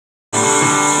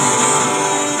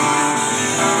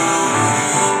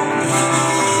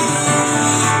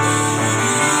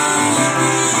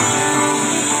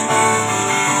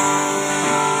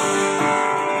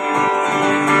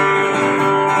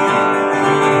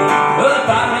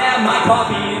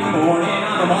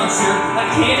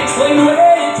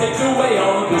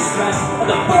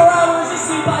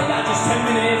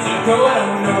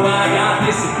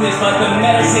sickness, but the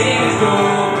medicine is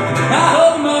gold. I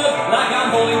hold them up like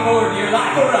I'm holding for dear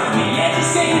life around me. Yeah,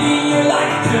 just say to you like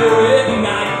you do every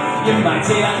night. You might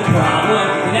say that's a problem,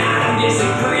 and I don't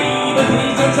disagree, but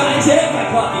please don't try and take my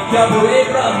coffee cup away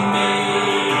from me.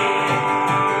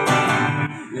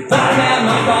 If I don't have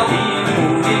my coffee in the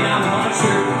morning, I'm a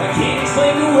monster. I can't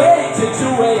explain the way it takes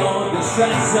away all of the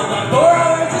stress of the 4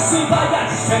 hours of sleep I got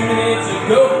just 10 minutes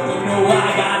ago. Don't know why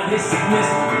I got this sickness,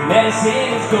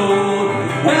 medicine is gold.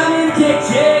 I'm in the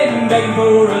kitchen, begging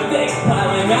for a fix,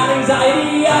 piling on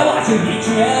anxiety. I watch it each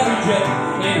and every trip,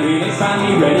 and when it's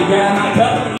finally ready, grab my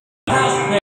cup and leave the house.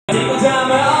 Every single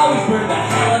time I always burn the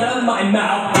hell out of my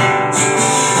mouth.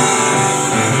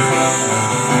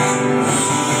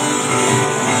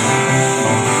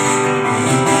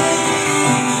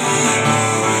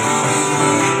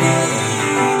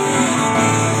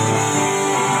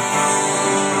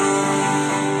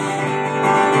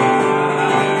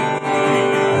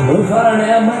 If I don't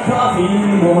have my coffee in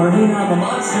the morning, I'm a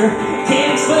monster.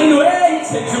 Can't explain the way it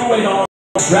takes away all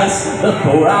the stress. The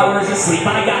 4 hours of sleep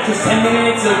I got just 10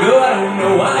 minutes ago. I don't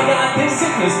know why I got this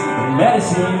sickness.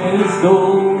 Medicine is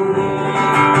gold.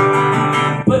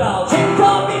 But I'll take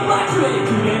coffee, black sugar,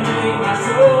 to emulate my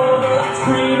soul. The lights,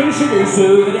 cream, and sugar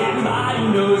so that everybody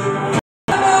knows.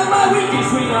 I'm on my weekend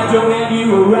swing, I don't have you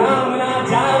around. When I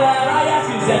die, that I ask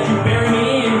is that you bury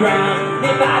me in ground.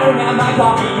 If I don't have my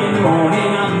coffee in the morning,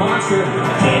 I'm a monster.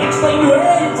 I can't explain the way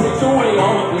it takes away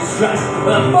all of the stress.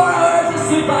 The 4 hours of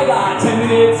sleep I got 10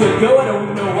 minutes ago. I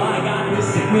don't know why I got this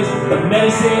sickness. The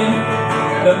medicine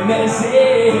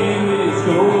is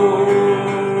gold.